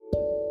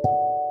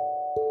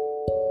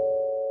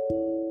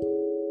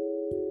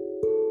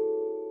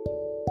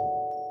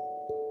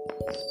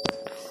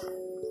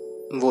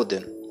वो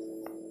दिन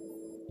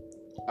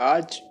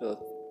आज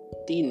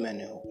 3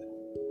 महीने हो गए,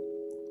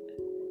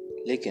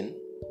 लेकिन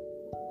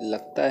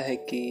लगता है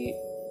कि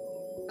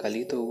कल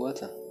ही तो हुआ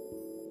था।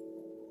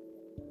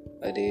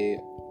 अरे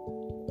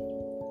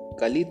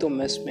कल ही तो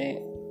मेस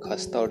में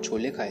खस्ता और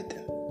छोले खाए थे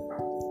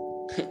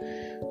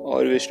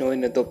और विष्णु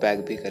ने तो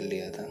पैक भी कर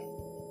लिया था।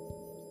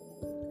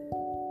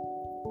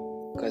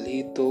 कल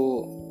ही तो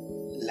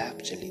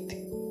लैब चली थी,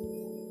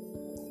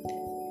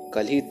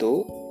 कल ही तो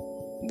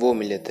वो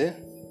मिले थे,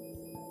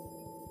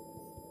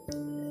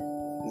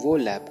 वो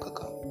लैब का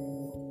काम,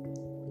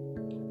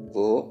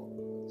 वो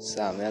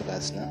साम्या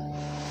घासना,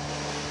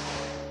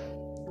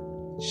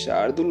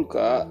 शार्दुल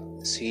का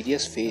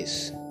सीरियस फेस,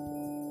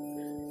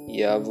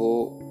 या वो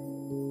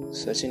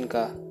सचिन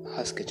का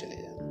हंस के चले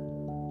जा।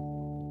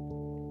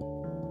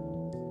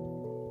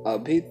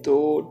 अभी तो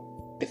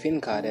टिफिन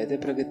खा रहे थे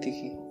प्रगति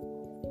की।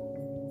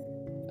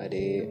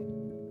 अरे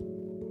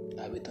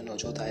अभी तो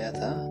नवजोत आया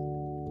था।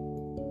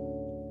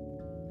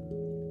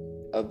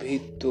 अभी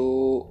तो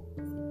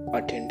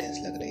अटेंडेंस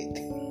लग रही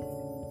थी।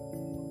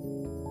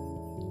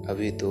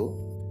 अभी तो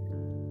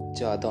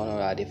जादौन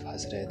और आरिफ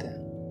हंस रहे थे।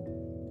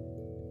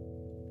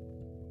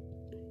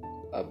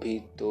 अभी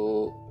तो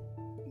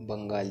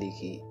बंगाली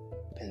की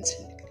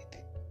पेंसिल निकली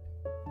थी।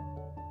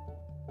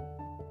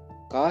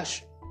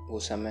 काश वो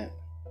समय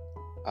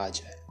आ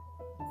जाए,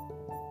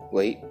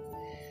 वही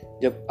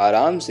जब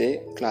आराम से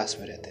क्लास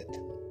में रहते थे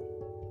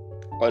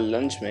और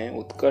लंच में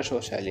उत्कर्ष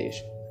और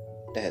शैलेश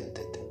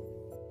टहलते थे।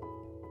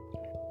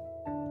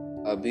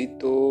 अभी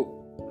तो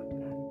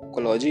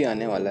कॉलेजी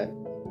आने वाला है।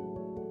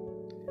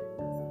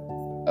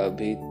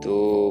 अभी तो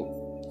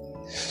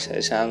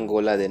शशांक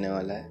गोला देने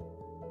वाला है।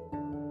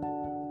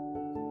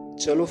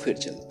 चलो फिर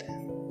चलते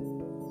हैं।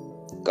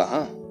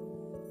 कहाँ?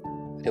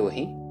 अरे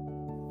वहीं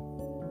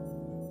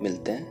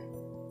मिलते हैं।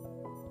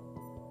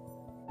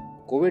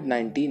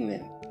 कोविड-19 ने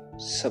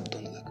सब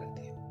धुंधला कर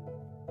दिया,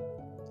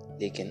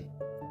 लेकिन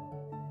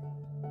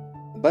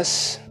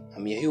बस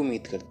हम यही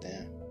उम्मीद करते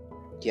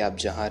हैं कि आप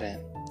जहां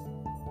रहें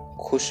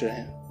खुश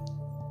रहें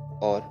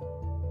और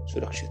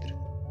सुरक्षित रहें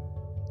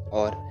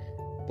और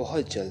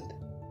बहुत जल्द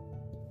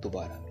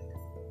दोबारा मिलें।